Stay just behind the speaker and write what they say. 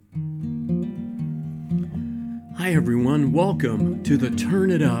Hi, everyone. Welcome to the Turn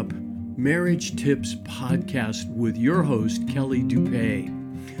It Up Marriage Tips Podcast with your host, Kelly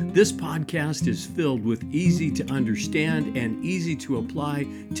Dupay. This podcast is filled with easy to understand and easy to apply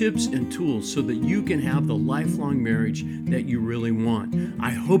tips and tools so that you can have the lifelong marriage that you really want.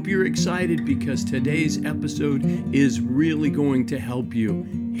 I hope you're excited because today's episode is really going to help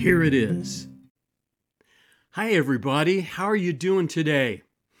you. Here it is. Hi, everybody. How are you doing today?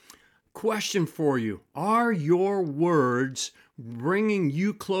 Question for you. Are your words bringing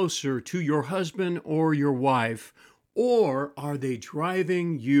you closer to your husband or your wife, or are they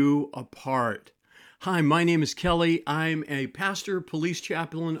driving you apart? Hi, my name is Kelly. I'm a pastor, police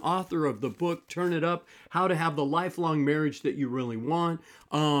chaplain, author of the book, Turn It Up, How to Have the Lifelong Marriage That You Really Want.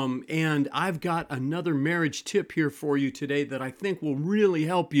 And I've got another marriage tip here for you today that I think will really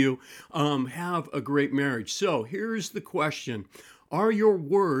help you have a great marriage. So here's the question. Are your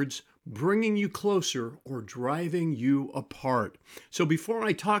words bringing you closer or driving you apart? So before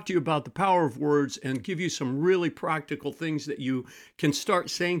I talk to you about the power of words and give you some really practical things that you can start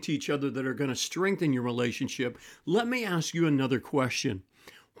saying to each other that are going to strengthen your relationship, let me ask you another question.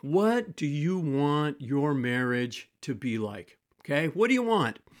 What do you want your marriage to be like? Okay, what do you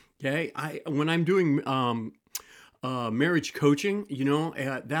want? Okay, when I'm doing marriage coaching,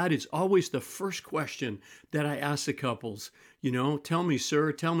 that is always the first question that I ask the couples. Tell me,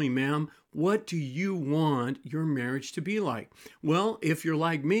 sir, tell me, ma'am, what do you want your marriage to be like? Well, if you're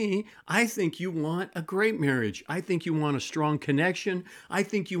like me, I think you want a great marriage. I think you want a strong connection. I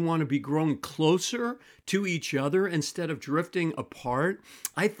think you want to be growing closer to each other instead of drifting apart.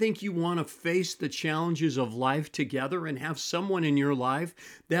 I think you want to face the challenges of life together and have someone in your life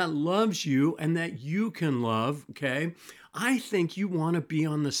that loves you and that you can love, okay? I think you want to be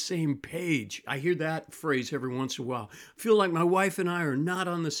on the same page. I hear that phrase every once in a while. I feel like my wife and I are not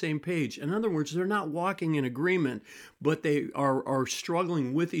on the same page. In other words, they're not walking in agreement, but they are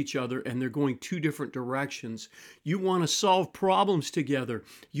struggling with each other and they're going two different directions. You want to solve problems together.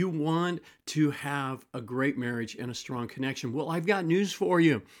 You want to have a great marriage and a strong connection. Well, I've got news for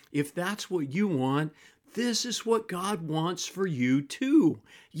you. If that's what you want, this is what God wants for you too.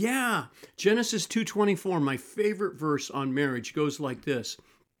 Yeah, Genesis 2:24, my favorite verse on marriage, goes like this.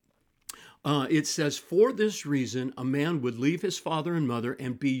 It says, "For this reason, a man would leave his father and mother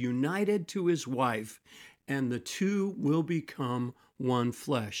and be united to his wife, and the two will become one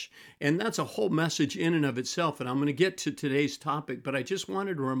flesh." And that's a whole message in and of itself. And I'm going to get to today's topic, but I just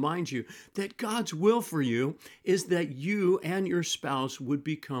wanted to remind you that God's will for you is that you and your spouse would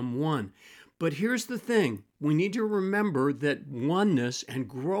become one. But here's the thing. We need to remember that oneness and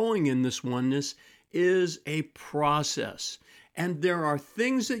growing in this oneness is a process. And there are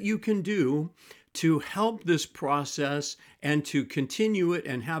things that you can do to help this process and to continue it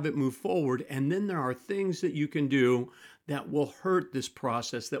and have it move forward. And then there are things that you can do that will hurt this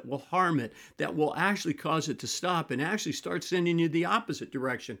process, that will harm it, that will actually cause it to stop and actually start sending you the opposite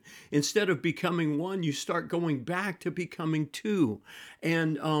direction. Instead of becoming one, you start going back to becoming two.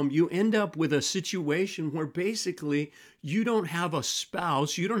 And you end up with a situation where basically you don't have a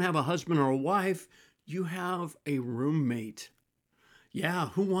spouse, you don't have a husband or a wife, you have a roommate. Yeah,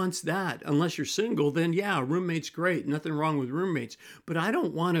 who wants that? Unless you're single, then yeah, roommate's great. Nothing wrong with roommates. But I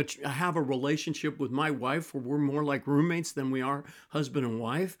don't want to have a relationship with my wife where we're more like roommates than we are husband and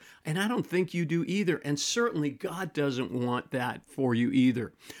wife. And I don't think you do either. And certainly God doesn't want that for you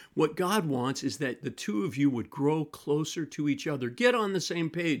either. What God wants is that the two of you would grow closer to each other, get on the same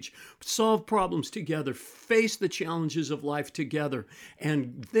page, solve problems together, face the challenges of life together.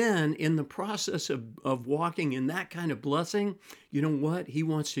 And then in the process of walking in that kind of blessing, you know what? He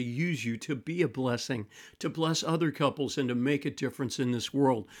wants to use you to be a blessing, to bless other couples and to make a difference in this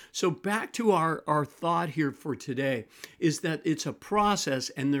world. So back to our thought here for today is that it's a process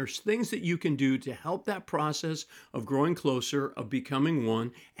and there's things that you can do to help that process of growing closer, of becoming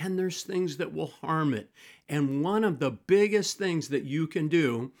one, and there's things that will harm it. And one of the biggest things that you can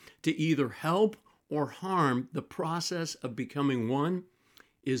do to either help or harm the process of becoming one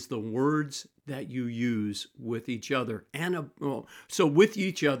is the words that you use with each other. So with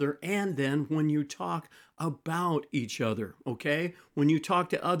each other, and then when you talk about each other, okay? When you talk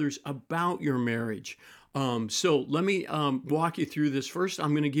to others about your marriage. So let me walk you through this. First,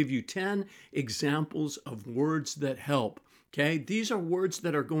 I'm going to give you 10 examples of words that help. Okay, these are words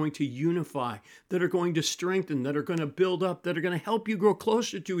that are going to unify, that are going to strengthen, that are going to build up, that are going to help you grow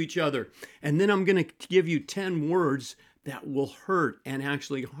closer to each other. And then I'm going to give you 10 words that will hurt and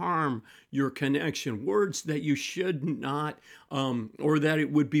actually harm your connection. Words that you should not or that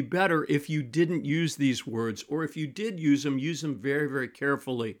it would be better if you didn't use these words, or if you did use them very, very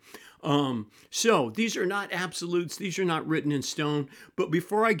carefully. So these are not absolutes. These are not written in stone. But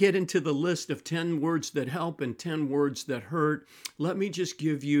before I get into the list of 10 words that help and 10 words that hurt, let me just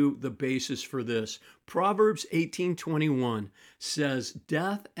give you the basis for this. Proverbs 18:21 says,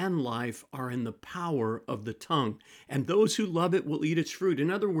 "Death and life are in the power of the tongue, and those who love it will eat its fruit."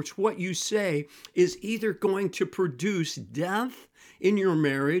 In other words, what you say is either going to produce death in your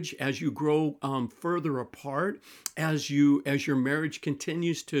marriage as you grow further apart, as your marriage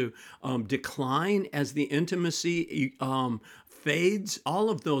continues to decline, as the intimacy fades, all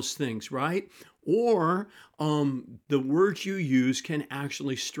of those things, right? Or the words you use can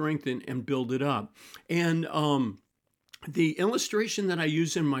actually strengthen and build it up. And the illustration that I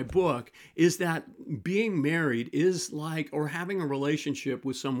use in my book is that being married is like, or having a relationship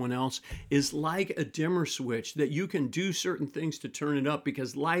with someone else is like a dimmer switch that you can do certain things to turn it up,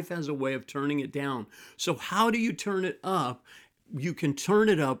 because life has a way of turning it down. So how do you turn it up? You can turn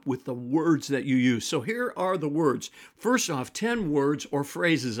it up with the words that you use. So here are the words. First off, 10 words, or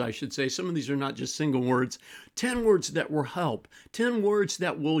phrases, I should say. Some of these are not just single words. 10 words that will help. 10 words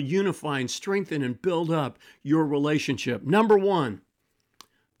that will unify and strengthen and build up your relationship. Number 1,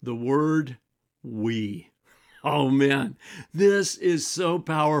 the word we. Oh man, this is so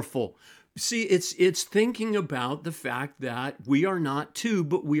powerful. See, it's thinking about the fact that we are not two,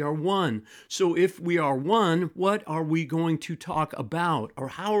 but we are one. So if we are one, what are we going to talk about? Or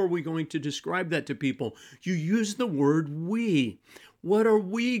how are we going to describe that to people? You use the word we. What are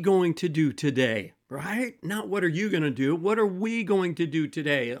we going to do today? Right? Not what are you going to do? What are we going to do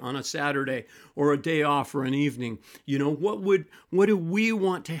today on a Saturday or a day off or an evening? You know, what do we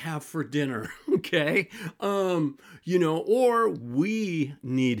want to have for dinner? Okay. Or we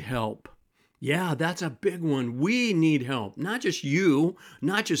need help. Yeah, that's a big one. We need help. Not just you,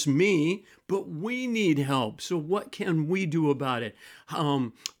 not just me, but we need help. So what can we do about it?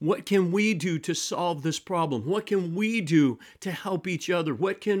 What can we do to solve this problem? What can we do to help each other?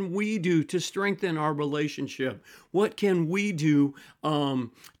 What can we do to strengthen our relationship? What can we do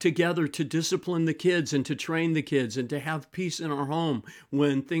together to discipline the kids and to train the kids and to have peace in our home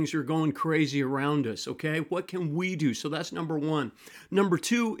when things are going crazy around us? Okay, what can we do? So that's number 1. Number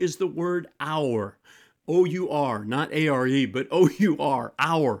 2 is the word our. O-U-R, not A-R-E, but O-U-R,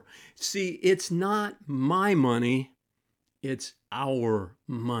 our. See, it's not my money, it's our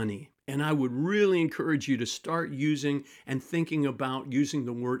money. And I would really encourage you to start using and thinking about using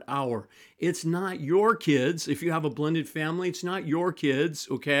the word our. It's not your kids. If you have a blended family, it's not your kids,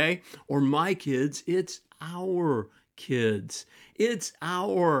 okay? Or my kids, it's our kids. It's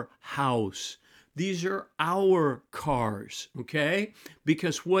our house. These are our cars, okay?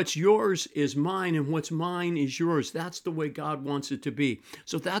 Because what's yours is mine and what's mine is yours. That's the way God wants it to be.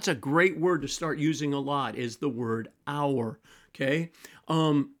 So that's a great word to start using a lot, is the word our, okay?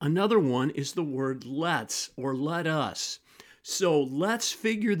 Another one is the word let's, or let us. So let's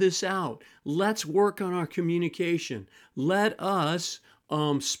figure this out. Let's work on our communication. Let us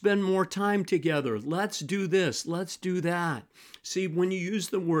spend more time together. Let's do this. Let's do that. See, when you use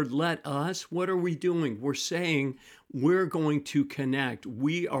the word let us, what are we doing? We're saying we're going to connect.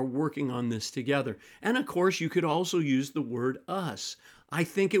 We are working on this together. And of course, you could also use the word us. I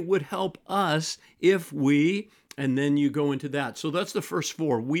think it would help us if we, and then you go into that. So that's the first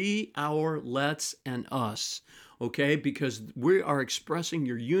 4. We, our, let's, and us. Okay, because we are expressing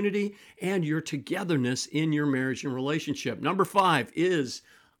your unity and your togetherness in your marriage and relationship. Number 5 is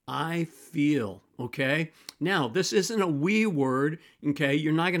I feel, okay? Now, this isn't a we word, okay?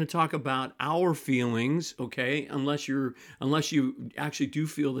 You're not going to talk about our feelings, okay? Unless you actually do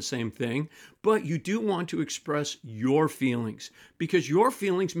feel the same thing, but you do want to express your feelings, because your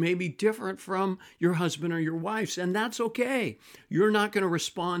feelings may be different from your husband or your wife's, and that's okay. You're not going to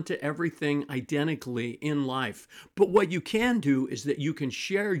respond to everything identically in life. But what you can do is that you can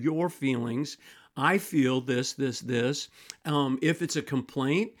share your feelings. I feel this. If it's a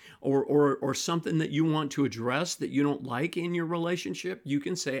complaint or something that you want to address that you don't like in your relationship, you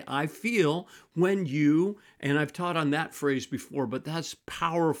can say, I feel when you, and I've taught on that phrase before, but that's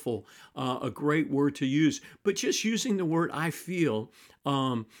powerful, a great word to use. But just using the word I feel,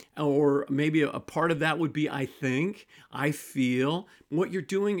 or maybe a part of that would be I think, I feel. What you're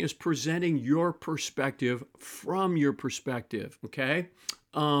doing is presenting your perspective from your perspective, okay?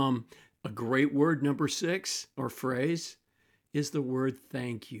 A great word, number 6, or phrase, is the word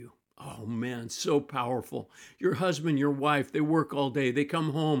thank you. Oh man, so powerful. Your husband, your wife, they work all day. They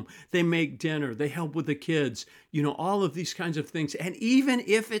come home, they make dinner, they help with the kids, all of these kinds of things. And even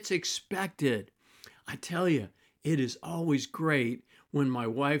if it's expected, I tell you, It is always great when my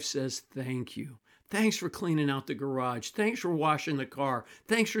wife says thank you. Thanks for cleaning out the garage. Thanks for washing the car.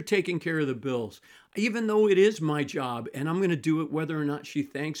 Thanks for taking care of the bills. Even though it is my job and I'm going to do it whether or not she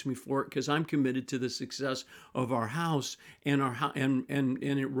thanks me for it, because I'm committed to the success of our house and and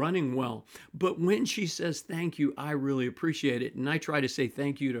it running well. But when she says thank you, I really appreciate it. And I try to say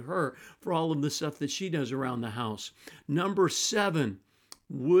thank you to her for all of the stuff that she does around the house. Number 7,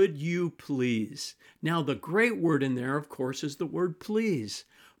 would you please? Now, the great word in there, of course, is the word please.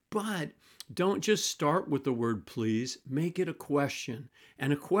 But don't just start with the word please, make it a question.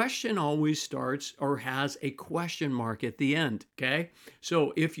 And a question always starts or has a question mark at the end, okay?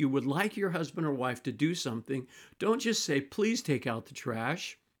 So if you would like your husband or wife to do something, don't just say, please take out the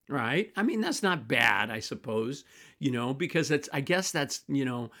trash, right? I mean, that's not bad, I suppose, because I guess that's,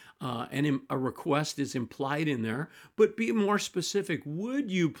 a request is implied in there, but be more specific. Would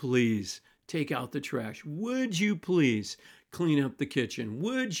you please take out the trash? Would you please clean up the kitchen?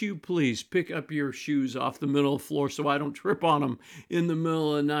 Would you please pick up your shoes off the middle of the floor so I don't trip on them in the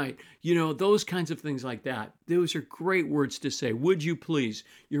middle of the night? Those kinds of things like that. Those are great words to say. Would you please?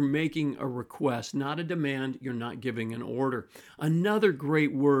 You're making a request, not a demand. You're not giving an order. Another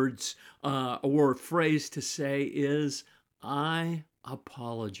great words or phrase to say is, I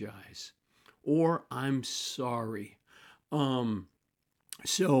apologize, or I'm sorry.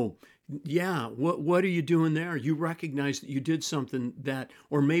 So yeah, what are you doing there? You recognize that you did something that,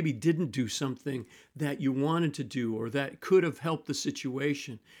 or maybe didn't do something that you wanted to do, or that could have helped the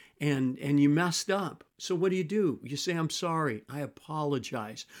situation, and you messed up. So what do? You say, I'm sorry, I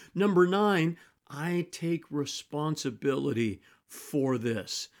apologize. Number 9, I take responsibility for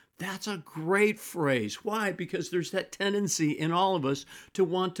this. That's a great phrase. Why? Because there's that tendency in all of us to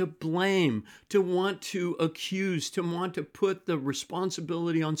want to blame, to want to accuse, to want to put the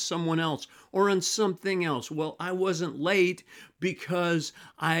responsibility on someone else or on something else. Well, I wasn't late because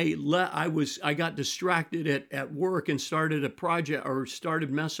I got distracted at work and started a project or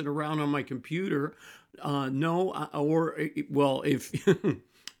started messing around on my computer. Let me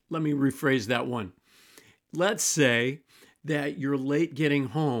rephrase that one. Let's say that you're late getting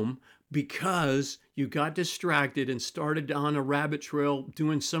home because you got distracted and started on a rabbit trail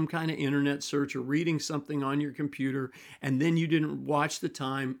doing some kind of internet search or reading something on your computer, and then you didn't watch the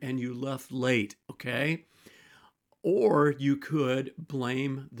time and you left late, okay? Or you could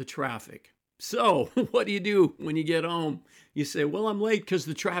blame the traffic. So what do when you get home? You say, well, I'm late because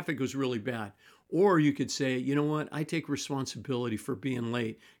the traffic was really bad. Or you could say, you know what? I take responsibility for being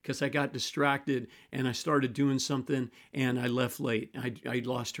late because I got distracted and I started doing something and I left late. I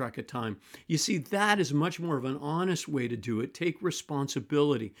lost track of time. You see, that is much more of an honest way to do it. Take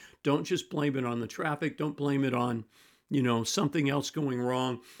responsibility. Don't just blame it on the traffic. Don't blame it on, something else going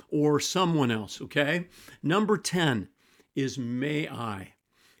wrong or someone else, okay? Number 10 is may I.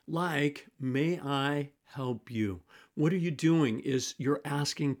 Like, may I help you? What are you doing is you're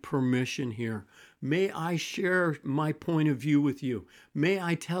asking permission here. May I share my point of view with you? May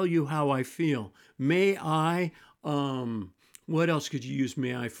I tell you how I feel? May I, what else could you use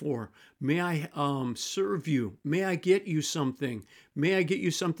may I for? May I serve you? May I get you something? May I get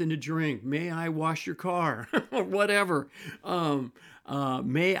you something to drink? May I wash your car? Or whatever.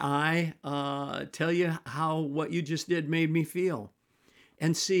 May I tell you how what you just did made me feel?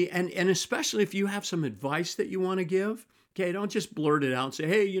 And see, and especially if you have some advice that you want to give, okay, don't just blurt it out and say,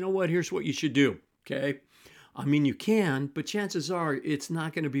 hey, you know what, here's what you should do, okay? I mean, you can, but chances are it's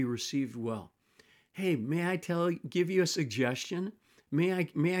not going to be received well. Hey, may I give you a suggestion? May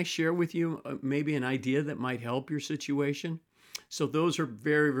I share with you maybe an idea that might help your situation? So those are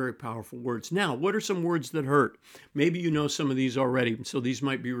very, very powerful words. Now, what are some words that hurt? Maybe you know some of these already, so these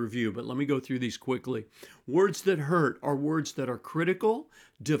might be review, but let me go through these quickly. Words that hurt are words that are critical,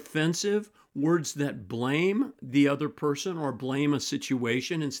 defensive, words that blame the other person or blame a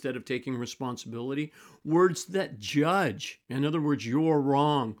situation instead of taking responsibility. Words that judge. In other words, you're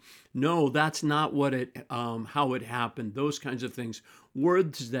wrong. No, that's not how it happened. Those kinds of things.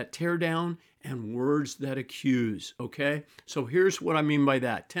 Words that tear down and words that accuse. Okay? So here's what I mean by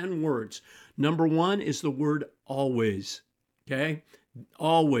that. 10 words. Number 1 is the word always. Okay?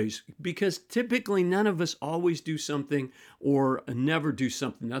 Always, because typically none of us always do something or never do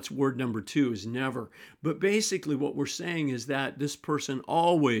something. That's word number 2 is never. But basically what we're saying is that this person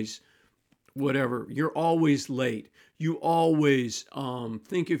always, whatever, you're always late. You always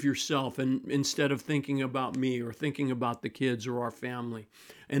think of yourself and instead of thinking about me or thinking about the kids or our family.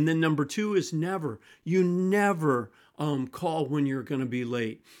 And then number 2 is never. You never call when you're going to be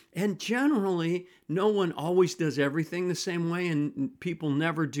late. And generally, no one always does everything the same way, and people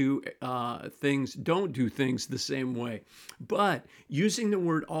never don't do things the same way. But using the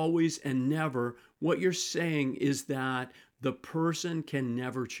word always and never, what you're saying is that the person can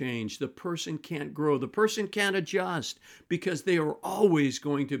never change. The person can't grow. The person can't adjust because they are always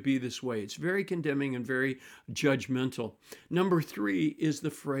going to be this way. It's very condemning and very judgmental. Number 3 is the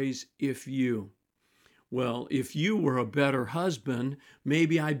phrase, if you. Well, if you were a better husband,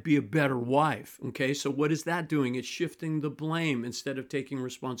 maybe I'd be a better wife. Okay, so what is that doing? It's shifting the blame instead of taking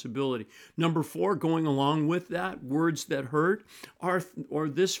responsibility. Number 4, going along with that, words that hurt, or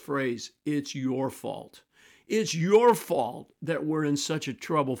this phrase, it's your fault. It's your fault that we're in such a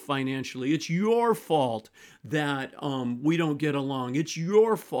trouble financially. It's your fault that we don't get along. It's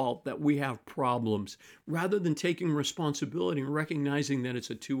your fault that we have problems. Rather than taking responsibility and recognizing that it's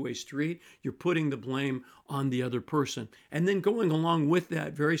a two-way street, you're putting the blame on the other person. And then going along with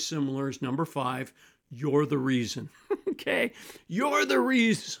that, very similar, is number 5, you're the reason. Okay? You're the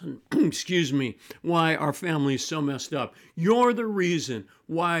reason, excuse me, why our family is so messed up. You're the reason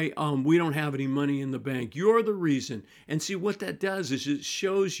why we don't have any money in the bank. You're the reason. And see, what that does is it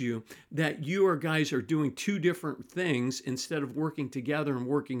shows you that you guys are doing two different things instead of working together and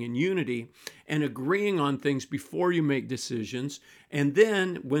working in unity and agreeing on things before you make decisions. And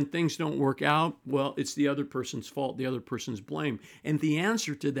then when things don't work out, well, it's the other person's fault, the other person's blame. And the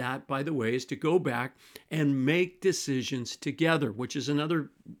answer to that, by the way, is to go back and make decisions together, which is another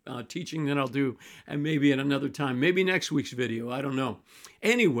teaching that I'll do, and maybe at another time, maybe next week's video, I don't know.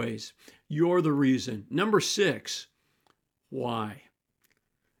 Anyways, you're the reason. Number 6, why?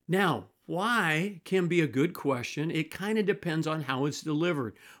 Now, why can be a good question. It kind of depends on how it's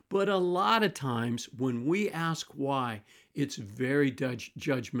delivered. But a lot of times when we ask why, it's very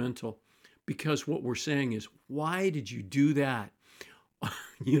judgmental, because what we're saying is, why did you do that?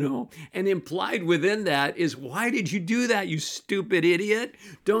 And implied within that is, why did you do that, you stupid idiot?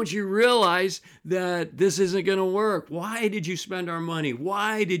 Don't you realize that this isn't going to work? Why did you spend our money?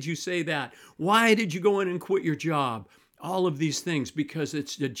 Why did you say that? Why did you go in and quit your job? All of these things, because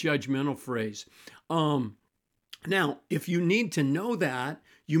it's a judgmental phrase. Now, if you need to know that,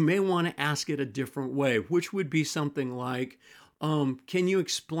 you may want to ask it a different way, which would be something like, can you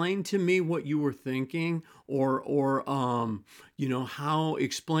explain to me what you were thinking, or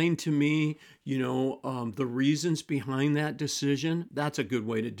explain to me, the reasons behind that decision? That's a good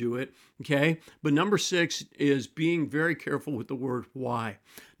way to do it. Okay. But number 6 is being very careful with the word why.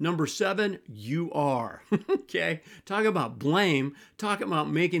 Number 7, you are. Okay. Talk about blame. Talk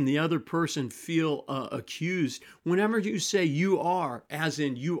about making the other person feel accused. Whenever you say you are, as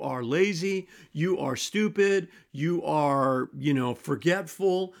in you are lazy, you are stupid, you are,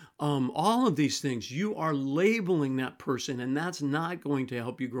 forgetful, all of these things, you are labeling that person, and that's not going to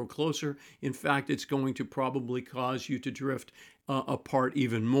help you grow closer. In fact, it's going to probably cause you to drift apart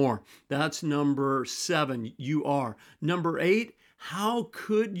even more. That's number 7, you are. Number 8, how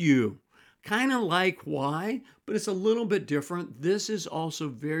could you? Kind of like why, but it's a little bit different. This is also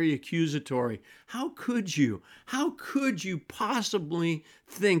very accusatory. How could you? How could you possibly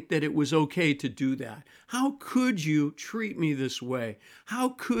think that it was okay to do that? How could you treat me this way? How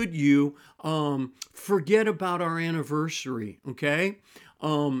could you forget about our anniversary? Okay.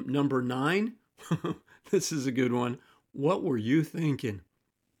 Number 9, this is a good one. What were you thinking?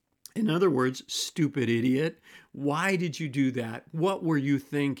 In other words, stupid idiot. Why did you do that? What were you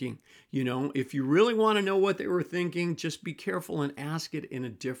thinking? If you really want to know what they were thinking, just be careful and ask it in a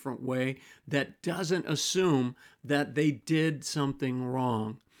different way that doesn't assume that they did something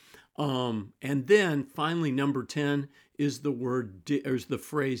wrong. And then finally, number 10 is the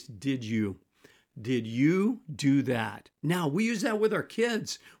phrase, did you? Did you do that? Now, we use that with our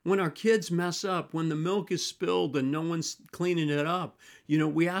kids. When our kids mess up, when the milk is spilled and no one's cleaning it up,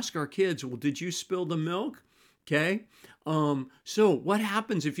 we ask our kids, well, did you spill the milk? Okay. So what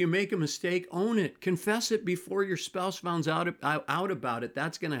happens if you make a mistake? Own it. Confess it before your spouse finds out about it.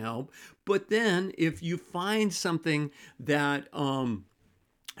 That's going to help. But then if you find something that,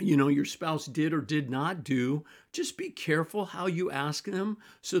 your spouse did or did not do, just be careful how you ask them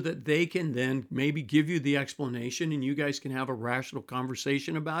so that they can then maybe give you the explanation and you guys can have a rational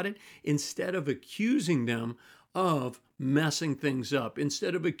conversation about it, instead of accusing them of messing things up,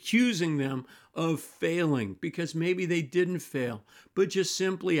 instead of accusing them of failing, because maybe they didn't fail, but just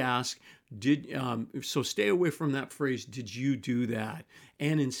simply ask, so stay away from that phrase, did you do that?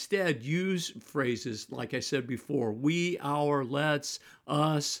 And instead use phrases like I said before, we, our, let's,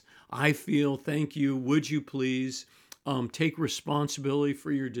 us, I feel, thank you, would you please, take responsibility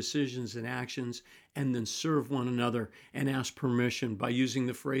for your decisions and actions, and then serve one another and ask permission by using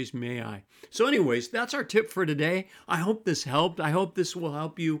the phrase, may I. So anyways, that's our tip for today. I hope this helped. I hope this will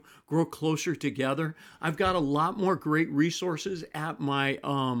help you grow closer together. I've got a lot more great resources at my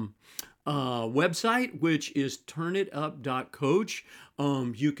website, which is turnitup.coach.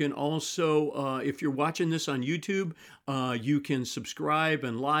 You can also, if you're watching this on YouTube, you can subscribe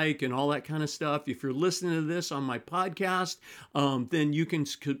and like and all that kind of stuff. If you're listening to this on my podcast, then you can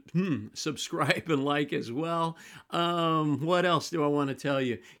subscribe and like as well. What else do I want to tell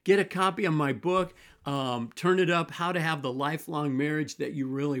you? Get a copy of my book, Turn It Up, How to Have the Lifelong Marriage That You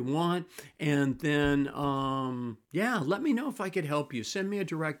Really Want. And then, let me know if I could help you. Send me a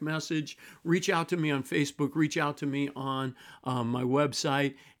direct message. Reach out to me on Facebook. Reach out to me on my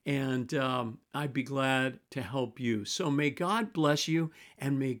website. And I'd be glad to help you. So may God bless you,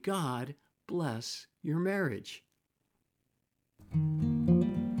 and may God bless your marriage.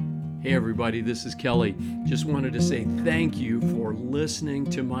 Hey everybody, this is Kelly. Just wanted to say thank you for listening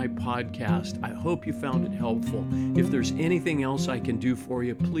to my podcast. I hope you found it helpful. If there's anything else I can do for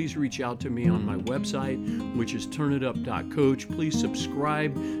you, please reach out to me on my website, which is turnitup.coach. Please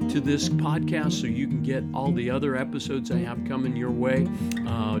subscribe to this podcast so you can get all the other episodes I have coming your way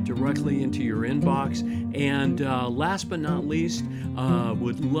directly into your inbox. And last but not least,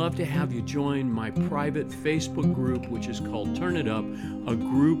 would love to have you join my private Facebook group, which is called Turn It Up, a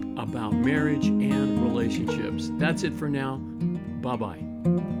group about marriage and relationships. That's it for now.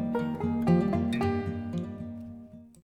 Bye-bye.